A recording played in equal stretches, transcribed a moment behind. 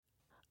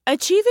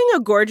Achieving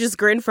a gorgeous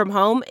grin from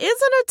home isn't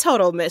a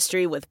total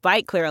mystery with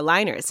Byte Clear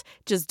aligners.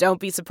 Just don't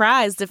be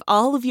surprised if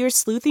all of your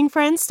sleuthing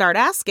friends start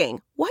asking,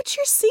 "What's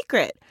your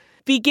secret?"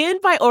 Begin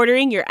by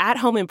ordering your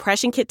at-home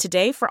impression kit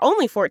today for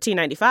only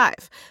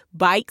 $14.95.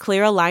 Byte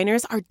Clear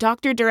aligners are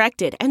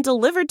doctor-directed and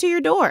delivered to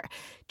your door.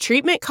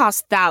 Treatment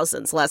costs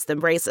thousands less than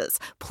braces.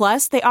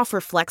 Plus, they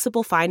offer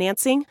flexible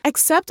financing,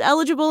 accept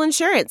eligible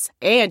insurance,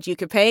 and you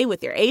can pay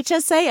with your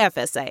HSA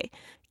FSA.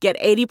 Get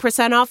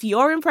 80% off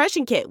your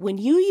impression kit when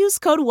you use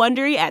code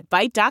WONDERY at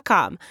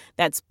Byte.com.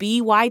 That's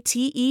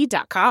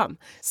BYTE.com.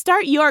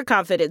 Start your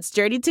confidence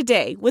journey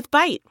today with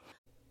Byte.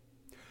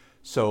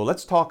 So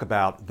let's talk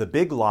about the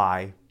big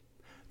lie,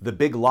 the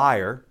big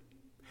liar,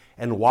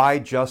 and why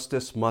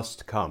justice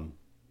must come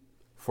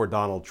for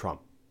Donald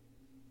Trump.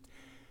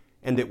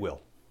 And it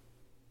will.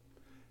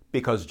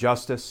 Because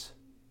justice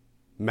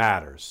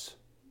matters.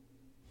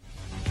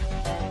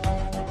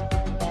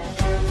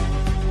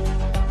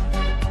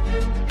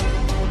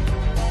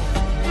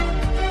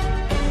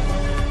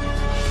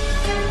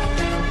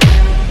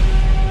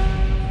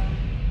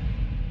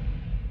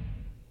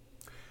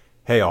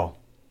 Hey all,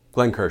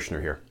 Glenn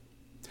Kirshner here.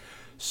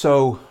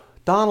 So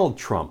Donald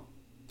Trump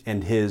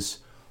and his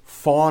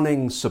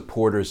fawning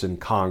supporters in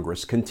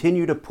Congress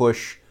continue to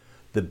push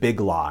the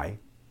big lie,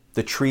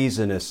 the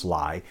treasonous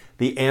lie,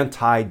 the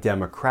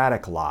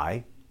anti-democratic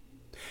lie.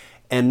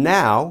 And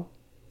now,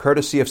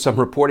 courtesy of some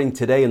reporting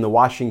today in the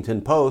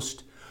Washington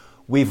Post,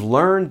 we've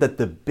learned that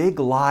the big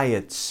lie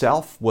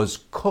itself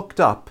was cooked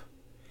up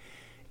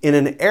in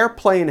an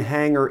airplane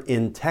hangar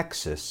in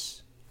Texas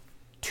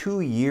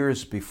 2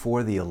 years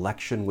before the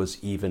election was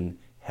even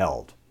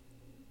held.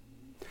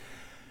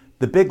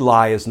 The big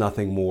lie is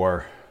nothing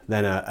more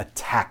than a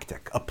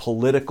tactic, a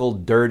political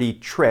dirty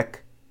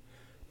trick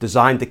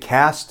designed to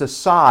cast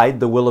aside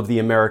the will of the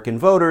American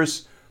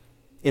voters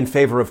in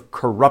favor of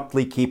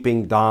corruptly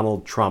keeping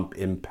Donald Trump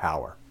in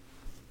power.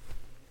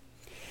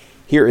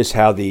 Here is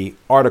how the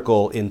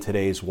article in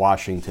today's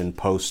Washington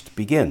Post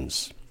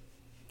begins.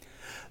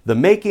 The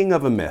making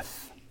of a myth.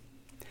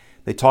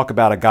 They talk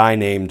about a guy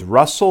named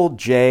Russell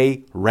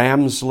J.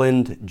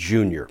 Ramsland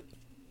Jr.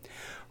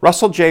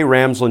 Russell J.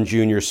 Ramsland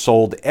Jr.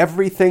 sold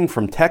everything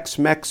from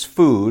Tex-Mex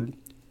food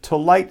to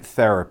light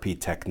therapy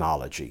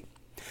technology.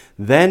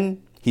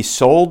 Then he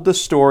sold the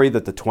story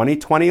that the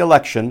 2020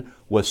 election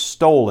was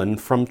stolen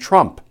from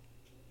Trump.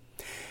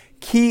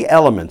 Key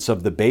elements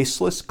of the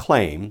baseless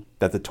claim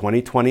that the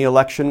 2020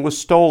 election was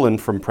stolen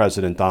from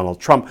President Donald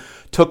Trump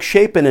took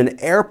shape in an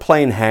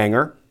airplane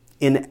hangar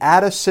in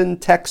Addison,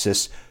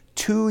 Texas,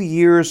 2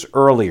 years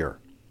earlier,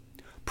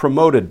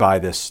 promoted by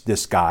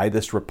this guy,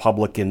 this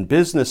Republican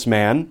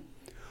businessman,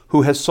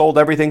 who has sold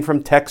everything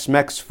from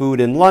Tex-Mex food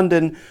in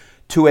London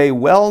to a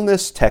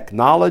wellness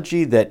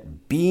technology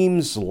that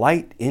beams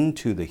light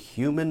into the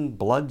human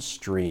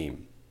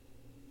bloodstream.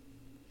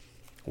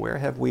 Where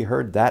have we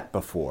heard that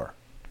before?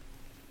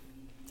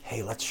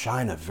 Hey, let's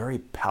shine a very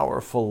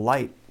powerful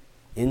light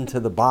into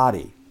the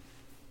body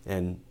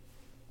and,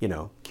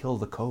 kill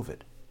the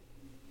COVID.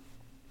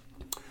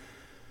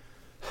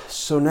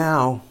 So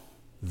now,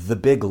 the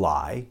big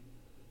lie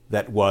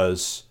that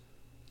was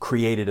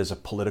created as a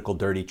political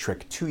dirty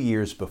trick 2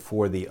 years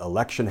before the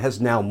election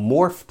has now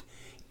morphed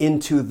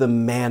into the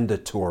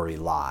mandatory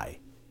lie.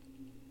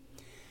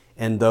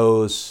 And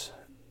those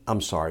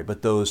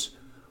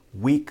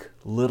weak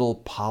little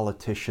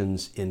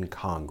politicians in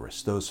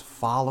Congress, those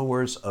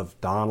followers of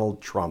Donald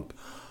Trump,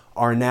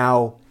 are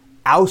now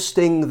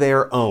ousting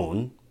their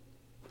own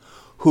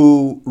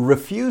who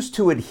refuse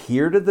to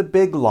adhere to the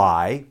big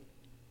lie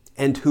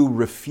and who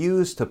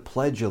refuse to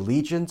pledge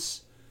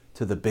allegiance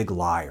to the big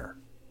liar.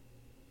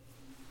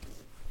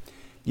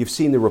 You've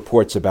seen the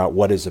reports about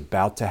what is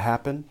about to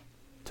happen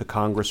to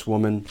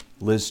Congresswoman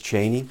Liz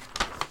Cheney.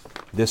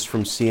 This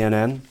from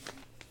CNN.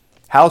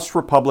 House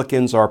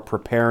Republicans are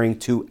preparing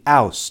to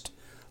oust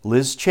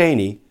Liz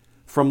Cheney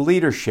from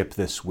leadership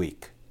this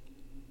week.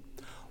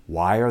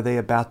 Why are they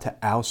about to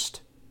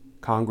oust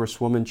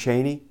Congresswoman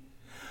Cheney?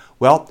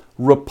 Well,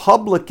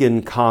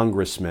 Republican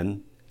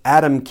Congressman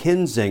Adam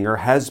Kinzinger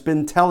has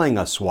been telling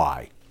us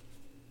why.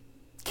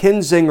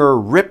 Kinzinger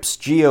rips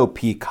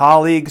GOP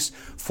colleagues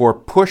for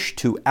push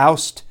to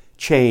oust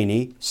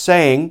Cheney,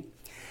 saying,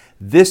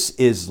 "This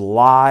is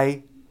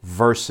lie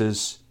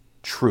versus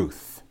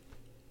truth."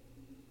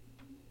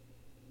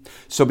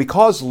 So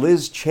because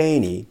Liz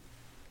Cheney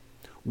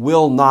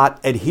will not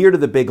adhere to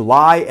the big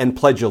lie and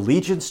pledge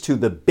allegiance to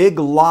the big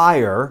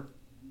liar,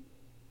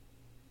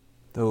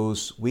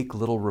 those weak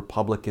little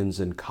Republicans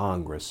in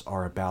Congress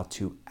are about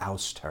to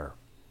oust her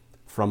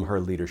from her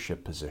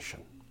leadership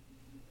position.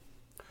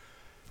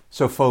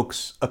 So,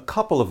 folks, a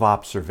couple of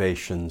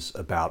observations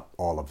about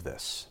all of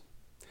this.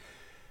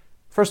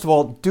 First of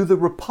all, do the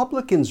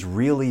Republicans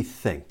really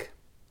think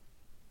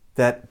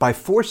that by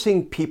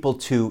forcing people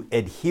to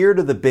adhere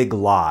to the big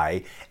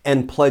lie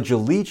and pledge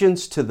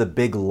allegiance to the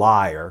big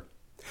liar,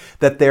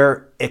 that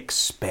they're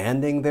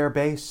expanding their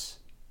base?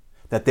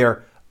 That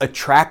they're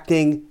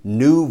attracting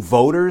new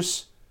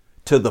voters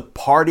to the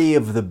party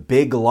of the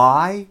big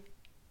lie?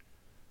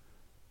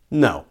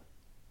 No.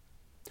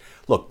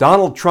 Look,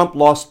 Donald Trump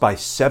lost by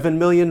 7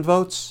 million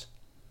votes,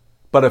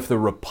 but if the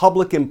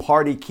Republican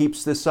Party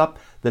keeps this up,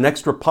 the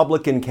next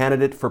Republican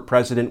candidate for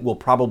president will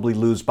probably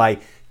lose by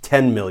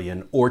 10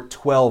 million or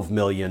 12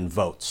 million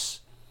votes.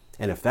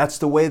 And if that's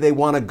the way they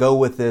want to go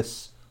with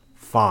this,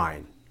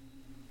 fine.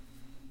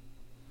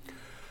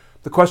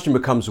 The question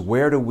becomes,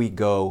 where do we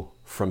go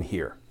from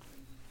here?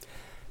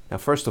 Now,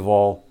 first of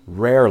all,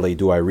 rarely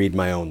do I read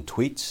my own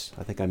tweets.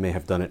 I think I may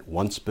have done it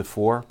once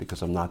before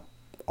because I'm not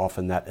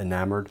often that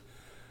enamored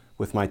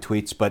with my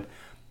tweets. But,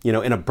 in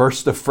a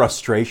burst of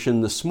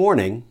frustration this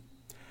morning,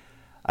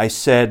 I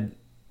said,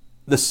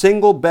 the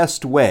single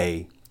best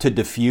way to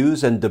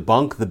diffuse and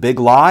debunk the big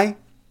lie?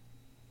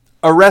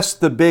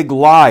 Arrest the big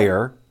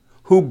liar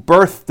who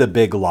birthed the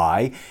big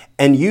lie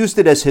and used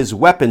it as his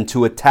weapon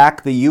to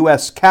attack the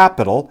U.S.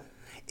 Capitol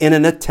in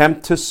an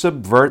attempt to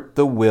subvert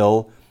the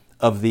will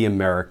of the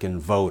American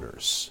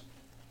voters.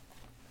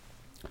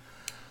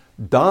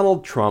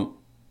 Donald Trump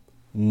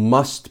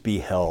must be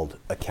held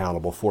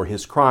accountable for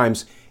his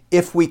crimes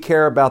if we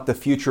care about the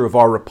future of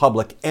our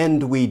republic,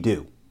 and we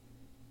do.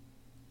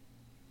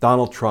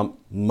 Donald Trump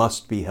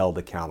must be held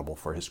accountable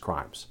for his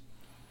crimes.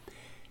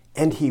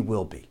 And he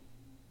will be.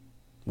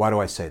 Why do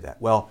I say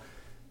that? Well,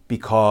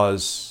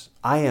 because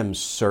I am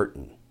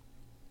certain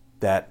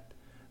that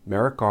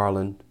Merrick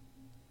Garland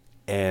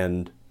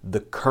and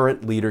the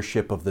current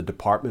leadership of the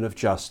Department of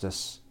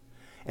Justice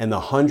and the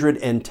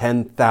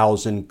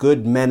 110,000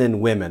 good men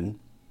and women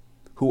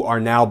who are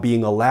now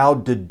being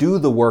allowed to do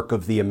the work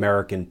of the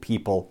American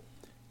people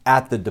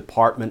at the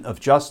Department of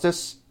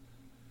Justice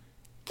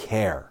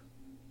care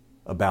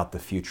about the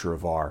future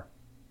of our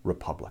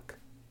republic.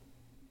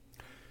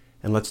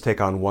 And let's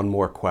take on one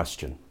more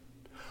question.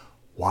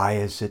 Why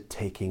is it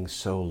taking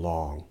so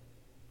long?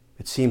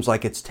 It seems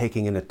like it's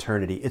taking an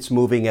eternity. It's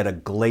moving at a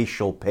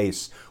glacial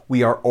pace.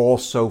 We are all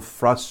so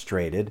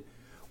frustrated,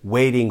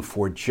 waiting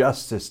for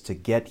justice to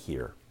get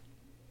here.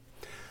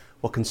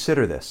 Well,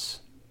 consider this.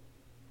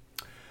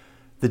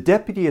 The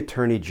Deputy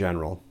Attorney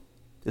General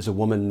is a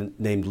woman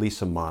named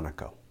Lisa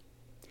Monaco.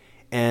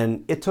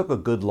 And it took a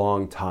good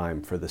long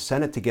time for the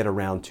Senate to get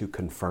around to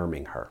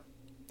confirming her.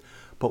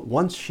 But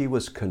once she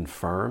was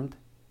confirmed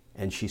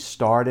and she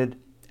started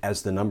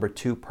as the number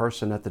 2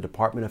 person at the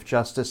Department of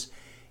Justice,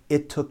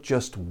 it took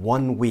just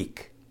 1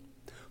 week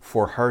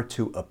for her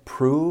to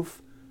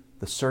approve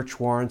the search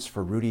warrants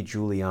for Rudy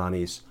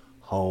Giuliani's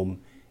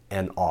home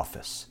and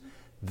office.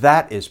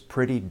 That is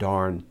pretty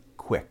darn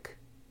quick.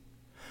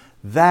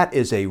 That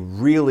is a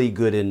really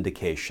good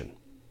indication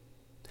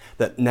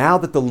that now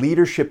that the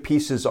leadership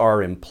pieces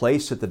are in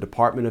place at the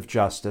Department of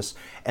Justice,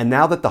 and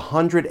now that the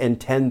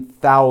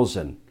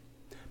 110,000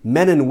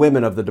 men and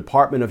women of the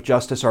Department of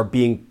Justice are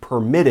being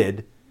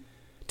permitted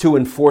to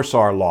enforce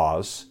our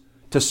laws,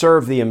 to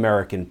serve the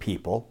American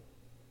people,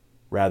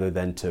 rather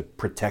than to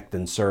protect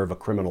and serve a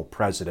criminal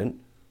president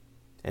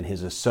and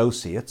his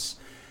associates,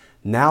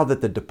 now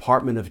that the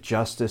Department of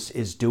Justice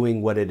is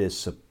doing what it is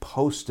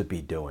supposed to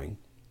be doing,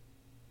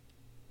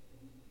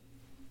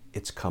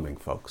 it's coming,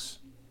 folks.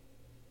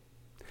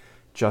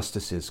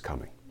 Justice is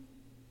coming.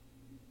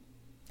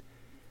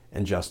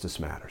 And justice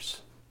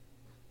matters.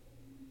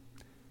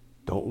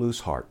 Don't lose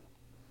heart.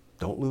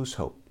 Don't lose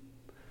hope.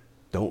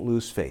 Don't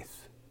lose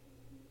faith.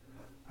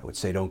 I would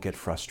say don't get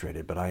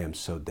frustrated, but I am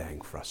so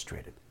dang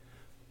frustrated.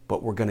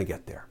 But we're going to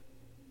get there.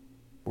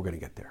 We're going to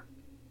get there.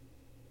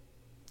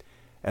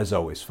 As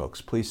always,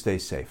 folks, please stay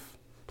safe.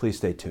 Please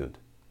stay tuned.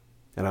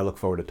 And I look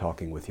forward to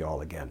talking with you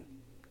all again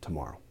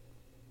tomorrow.